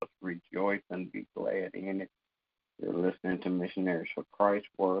rejoice and be glad in it. You're listening to Missionaries for Christ,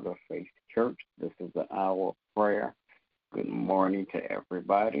 Word of Faith Church. This is the hour of prayer. Good morning to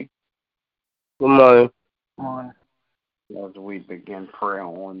everybody. Good morning. Morning. As we begin prayer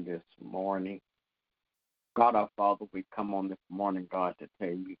on this morning, God our Father, we come on this morning, God, to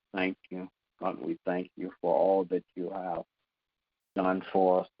tell you thank you. God, we thank you for all that you have done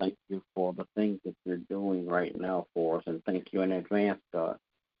for us. Thank you for the things that you're doing right now for us. And thank you in advance, God,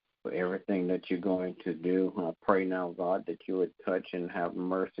 for everything that you're going to do. I pray now, God, that you would touch and have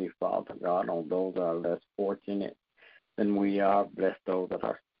mercy, Father God, on those that are less fortunate than we are. Bless those that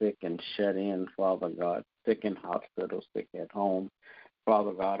are sick and shut in, Father God, sick in hospitals, sick at home.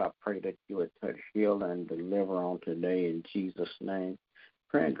 Father God, I pray that you would touch, heal, and deliver on today in Jesus' name.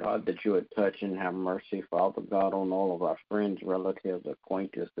 Praying, God, that you would touch and have mercy, Father God, on all of our friends, relatives,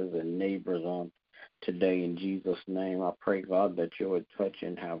 acquaintances, and neighbors on today in Jesus' name. I pray, God, that you would touch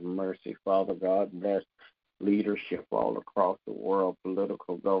and have mercy, Father God. Bless leadership all across the world,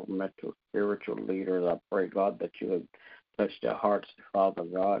 political, governmental, spiritual leaders. I pray, God, that you would touch their hearts, Father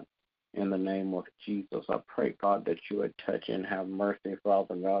God. In the name of Jesus, I pray, God, that you would touch and have mercy,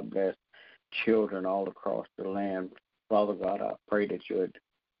 Father God. Bless children all across the land. Father God, I pray that you would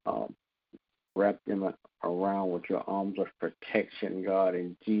wrap them around with your arms of protection, God,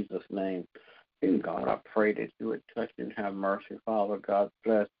 in Jesus' name. And God, I pray that you would touch and have mercy, Father God.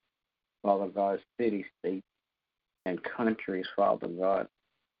 Bless, Father God, cities, states, and countries, Father God.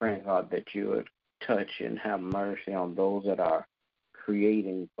 Praying, God, that you would touch and have mercy on those that are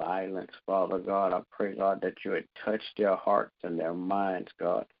creating violence, Father God. I pray, God, that you would touch their hearts and their minds,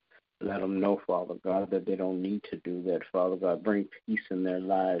 God. Let them know, Father God, that they don't need to do that, Father God. Bring peace in their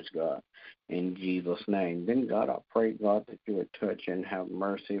lives, God, in Jesus' name. Then, God, I pray, God, that you would touch and have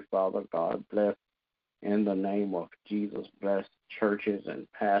mercy, Father God. Bless, in the name of Jesus, bless churches and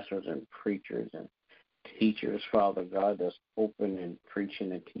pastors and preachers and teachers, Father God, that's open and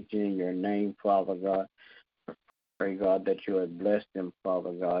preaching and teaching in your name, Father God. I pray, God, that you would bless them,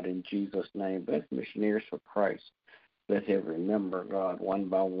 Father God, in Jesus' name. Bless missionaries for Christ. Let every member, God, one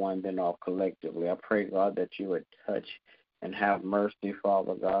by one, then all collectively. I pray, God, that you would touch and have mercy,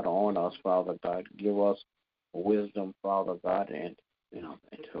 Father God, on us, Father God. Give us wisdom, Father God, and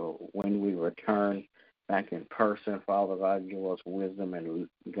until when we return back in person, Father God, give us wisdom and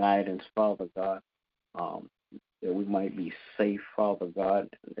guidance, Father God, that we might be safe, Father God,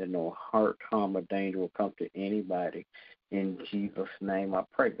 that no hurt, harm, or danger will come to anybody. In Jesus' name, I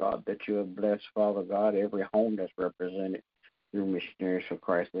pray, God, that you have blessed, Father God, every home that's represented through Missionaries for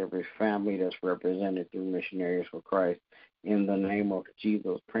Christ, every family that's represented through Missionaries for Christ. In the name of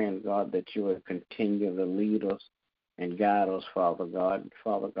Jesus, praying, God, that you would continue to lead us and guide us, Father God.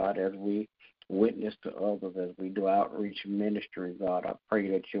 Father God, as we witness to others, as we do outreach ministry, God, I pray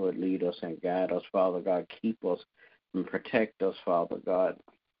that you would lead us and guide us, Father God. Keep us and protect us, Father God.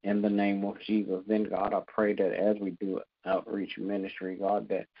 In the name of Jesus. Then, God, I pray that as we do outreach ministry, God,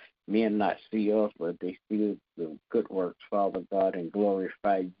 that men not see us, but they see the good works, Father God, and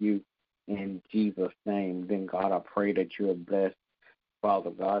glorify you in Jesus' name. Then, God, I pray that you would bless,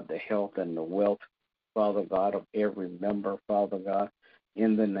 Father God, the health and the wealth, Father God, of every member, Father God.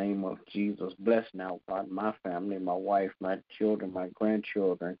 In the name of Jesus, bless now, God, my family, my wife, my children, my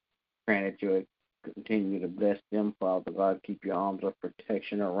grandchildren. Praying that you would continue to bless them, Father God. Keep your arms of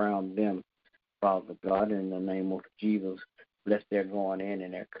protection around them, Father God, in the name of Jesus. Bless their going in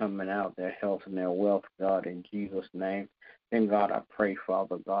and their coming out, their health and their wealth, God, in Jesus' name. Then, God, I pray,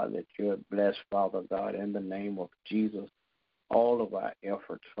 Father God, that you would bless, Father God, in the name of Jesus, all of our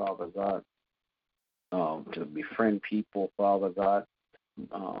efforts, Father God, to befriend people, Father God.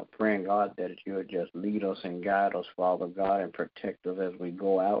 Praying, God, that you would just lead us and guide us, Father God, and protect us as we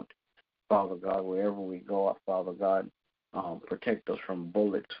go out, Father God, wherever we go, Father God. Protect us from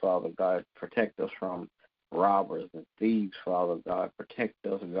bullets, Father God. Protect us from robbers and thieves, Father God. Protect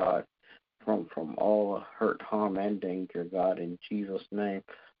us, God, from all hurt, harm, and danger, God, in Jesus' name.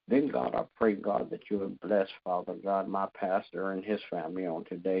 Then, God, I pray, God, that you would bless, Father God, my pastor and his family on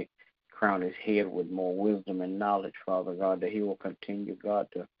today. Crown his head with more wisdom and knowledge, Father God, that he will continue, God,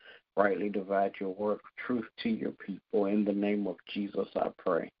 to rightly divide your word of truth to your people. In the name of Jesus, I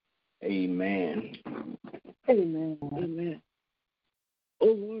pray. Amen. Amen. Amen. Oh,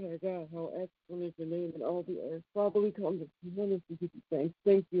 Lord our God, how excellent is your name in all the earth. Father, we come this morning to give you thanks.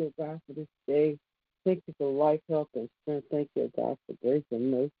 Thank you, oh God, for this day. Thank you for life, health, and strength. Thank you, oh God, for grace and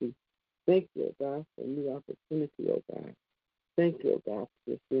mercy. Thank you, oh God, for a new opportunity, oh God. Thank you, oh God,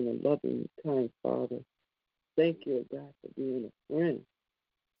 for just being a loving, kind Father. Thank you, oh God, for being a friend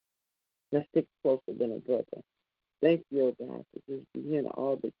that sticks closer than a brother. Thank you, oh God, for just being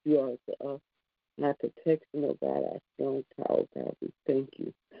all that you are to us, and our protection, oh God, our strong tower, God. We thank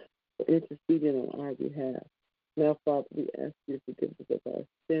you for interceding on our behalf. Now, Father, we ask you to forgive us of our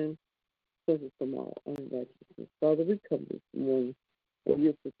sins, cleanse us from all unrighteousness. Father, we come this morning with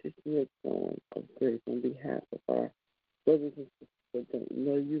your petition your throne of grace on behalf of our brothers and sisters that don't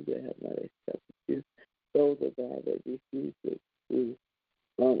know you, that have not accepted you, those, oh God, that refuse to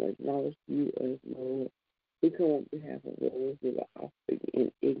acknowledge you as Lord. We come on behalf of those that are operating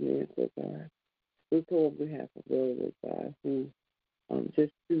in ignorance, oh God. We come on behalf of those, oh God, who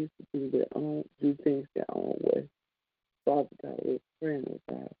just choose to do things their own way. Father God, we're praying, oh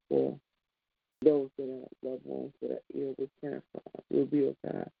God, for those that are loved ones that are ill. We're praying for Ruby, oh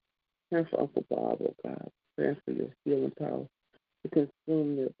God. Praying for Uncle Bob, oh God. Praying for your healing power to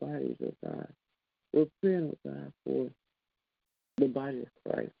consume their bodies, oh God. We're praying, oh God, for the body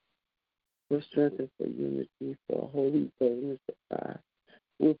of Christ, for strength and for unity, for holy boldness of God.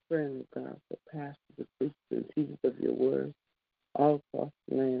 We're praying, oh God, for pastors and preachers and teachers of your word all across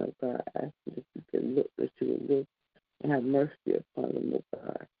the land, oh God. Asking that you can look, that you would look and have mercy upon them, oh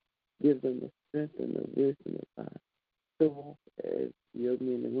God. Give them the strength and the wisdom of God to walk as your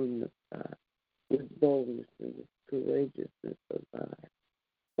men and women of God with boldness and with courageousness of God.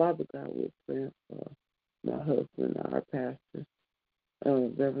 Father God, we're praying for my husband, our pastor,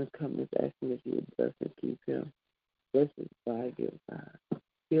 Reverend Cummings, asking that you would bless and keep him. Bless his body, oh God.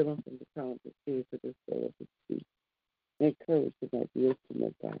 Heal him from the crown of his head to the sole of his feet. Encourage him like wisdom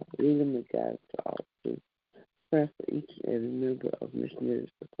of God. Lead him and guide him to all truth. Pray for each and every member of Missionaries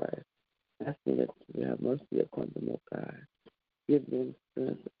for Christ. Asking that you have mercy upon them, oh God. Give them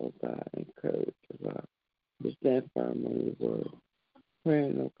strength, oh God, and courage, oh God, to stand firm on your word.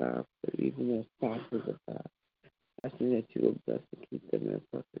 Praying, oh God, for even their spouses, oh God. Asking that you will bless and keep them in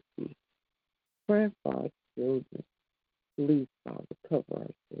perfect peace. Praying for our children. Please, Father, cover our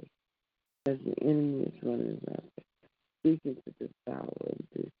children. As the enemy is running around, seeking to devour and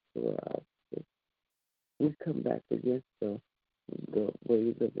destroy our children. We come back against the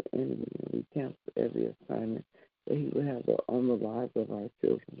ways of the enemy, and we cancel every assignment that he will have on the lives of our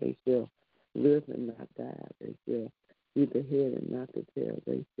children. They shall live and not die. They shall be the head and not the tail.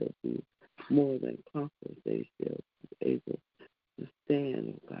 They shall be more than conquerors. They shall be able to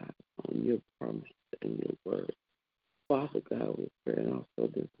stand, oh God, on your promise and your word. Father God, we're praying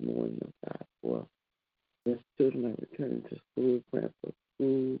also this morning, oh God, for the children are returning to school, praying for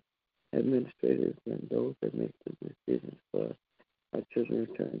school administrators and those that make the decisions for our children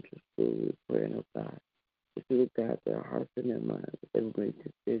returning to school. We're praying, oh God, that you would guide their hearts and their minds, that they will make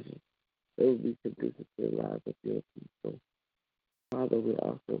decisions. They will be conducive to the lives of your people. Father, we're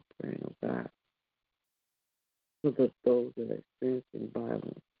also praying, oh God, for those that are experiencing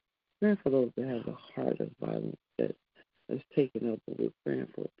violence. Praying for those that have a heart of violence that is taken up, and we're praying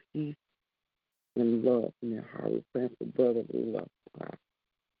for peace and love in their heart. We're praying for brotherly love, God.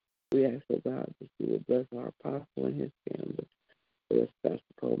 We ask, oh God, that you would bless our apostle and his family, bless Pastor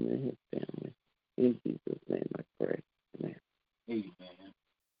Coleman and his family. In Jesus' name I pray. Amen.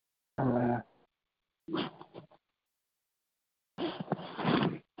 Amen.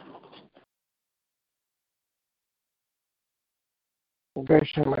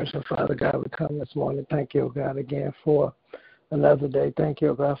 Gracious and merciful Father God, we come this morning. Thank you, O God, again for another day. Thank you,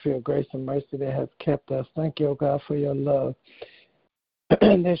 O God, for your grace and mercy that has kept us. Thank you, O God, for your love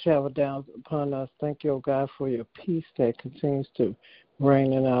that showered down upon us. Thank you, O God, for your peace that continues to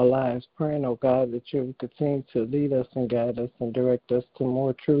reign in our lives. Praying, O God, that you continue to lead us and guide us and direct us to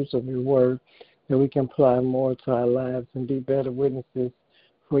more truths of your word, that we can apply more to our lives and be better witnesses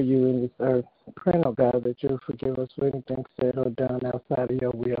for you in this earth. Praying, oh God, that you'll forgive us for anything said or done outside of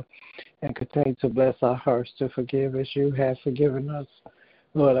your will, and continue to bless our hearts to forgive as you have forgiven us.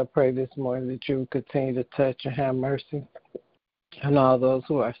 Lord, I pray this morning that you will continue to touch and have mercy on all those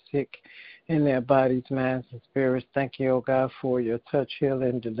who are sick in their bodies, minds, and spirits. Thank you, oh God, for your touch, healing,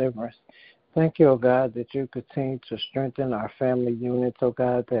 and deliverance. Thank you, oh God, that you continue to strengthen our family units, oh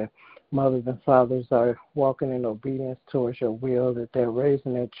God, that mothers and fathers are walking in obedience towards your will, that they're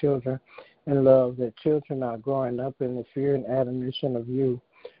raising their children in love, that children are growing up in the fear and admonition of you.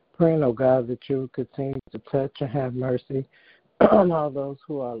 Praying, oh God, that you continue to touch and have mercy on all those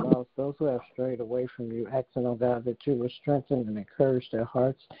who are lost, those who have strayed away from you. Asking, oh God, that you will strengthen and encourage their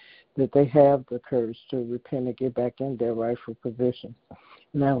hearts, that they have the courage to repent and get back in their rightful position.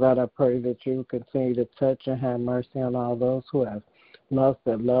 Now, God, I pray that you continue to touch and have mercy on all those who have lost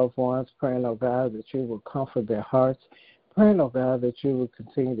their loved ones. Praying, oh God, that you will comfort their hearts. Praying, oh God, that you will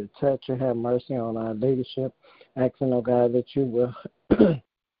continue to touch and have mercy on our leadership. Asking, oh God, that you will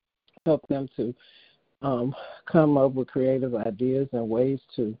help them to come up with creative ideas and ways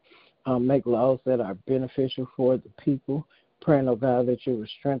to make laws that are beneficial for the people. Praying, oh God, that you will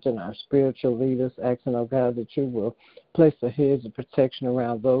strengthen our spiritual leaders. Asking, oh God, that you will place a hedge of protection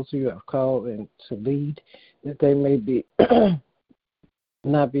around those who you have called and to lead, that they may be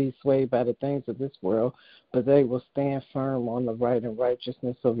not be swayed by the things of this world, but they will stand firm on the right and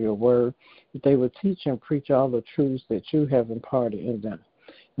righteousness of your word, that they will teach and preach all the truths that you have imparted in them.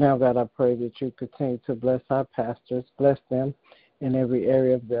 Now, God, I pray that you continue to bless our pastors, bless them in every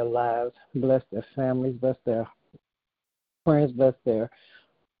area of their lives, bless their families, bless their friends, bless their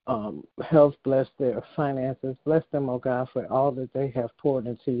health, bless their finances, bless them, oh God, for all that they have poured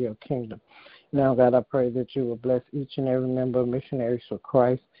into your kingdom. Now, God, I pray that you will bless each and every member of Missionaries for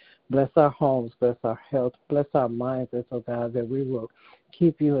Christ. Bless our homes, bless our health, bless our minds, oh God, that we will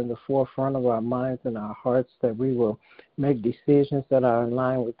keep you in the forefront of our minds and our hearts, that we will make decisions that are in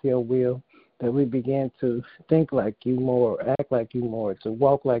line with your will, that we begin to think like you more, act like you more, to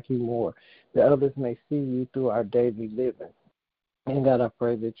walk like you more, that others may see you through our daily living. And God, I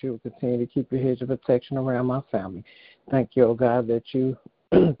pray that you will continue to keep your hedge of protection around my family. Thank you, oh God, that you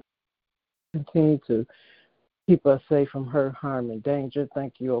continue to keep us safe from hurt, harm, and danger.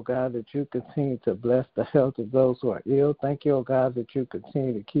 Thank you, oh God, that you continue to bless the health of those who are ill. Thank you, oh God, that you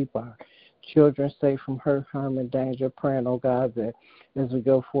continue to keep our children safe from hurt, harm, and danger. Praying, oh God, that as we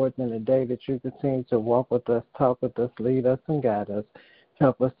go forth in the day, that you continue to walk with us, talk with us, lead us, and guide us.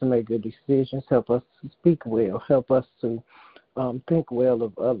 Help us to make good decisions. Help us to speak well. Help us to think well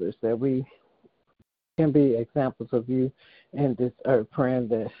of others, that we can be examples of you in this earth. Praying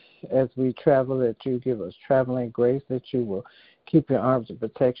that as we travel, that you give us traveling grace, that you will keep your arms of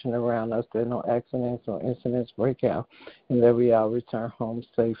protection around us, that no accidents or incidents break out, and that we all return home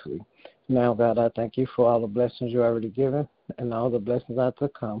safely. Now, God, I thank you for all the blessings you already given and all the blessings are to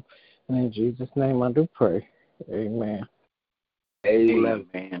come. And in Jesus' name I do pray. Amen. Amen.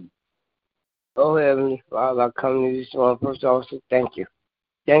 Amen. Oh, Heavenly Father, I come to you this morning. First, I also thank you.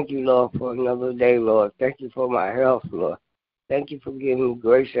 Thank you, Lord, for another day, Lord. Thank you for my health, Lord. Thank you for giving me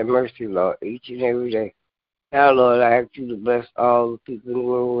grace and mercy, Lord, each and every day. Now, Lord, I ask you to bless all the people in the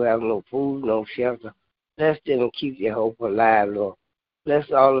world who have no food, no shelter. Bless them and keep their hope alive, Lord. Bless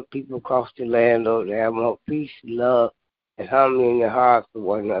all the people across the land, Lord, that have more peace, love, and harmony in their hearts for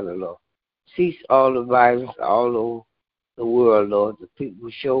one another, Lord. Cease all the violence all over the world, Lord. The people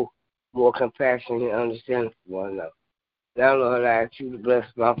show more compassion and understanding for one another. Now, Lord, I ask you to bless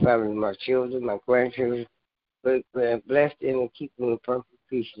my family, my children, my grandchildren, bless them and keep them in perfect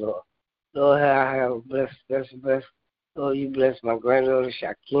peace, Lord. Lord, I have a blessed. Lord, you bless my granddaughter,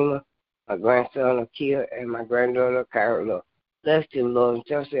 Shakima, my grandson, Akia, and my granddaughter, Kyra, Lord. Bless them, Lord, and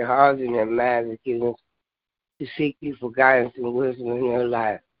touch their hearts and their minds and give them to seek you for guidance and wisdom in their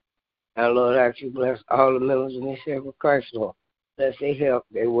life. Now, Lord, I ask you to bless all the members of Missionaries for Christ, Lord. Bless their health,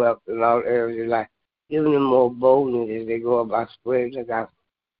 their wealth, and all areas of their life. Giving them more boldness as they go about spreading the gospel.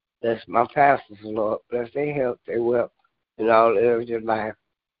 Bless my pastors, Lord. Bless their health, their wealth, and all areas of life.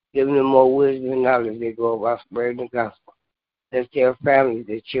 Giving them more wisdom and knowledge as they go about spreading the gospel. Bless their families,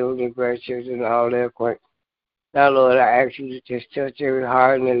 their children, grandchildren, and all their acquaintances. Now, Lord, I ask you to just touch every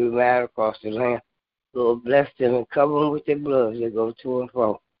heart and every mind across the land. Lord, bless them and cover them with their blood as they go to and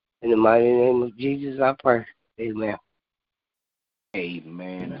fro. In the mighty name of Jesus, I pray. Amen.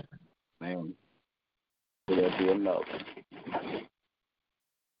 Amen. Amen. There'll be another.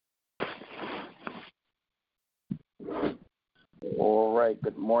 All right.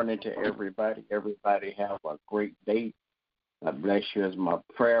 Good morning to everybody. Everybody have a great day. God bless you is my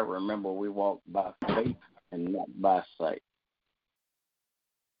prayer. Remember, we walk by faith and not by sight.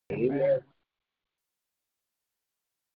 Amen.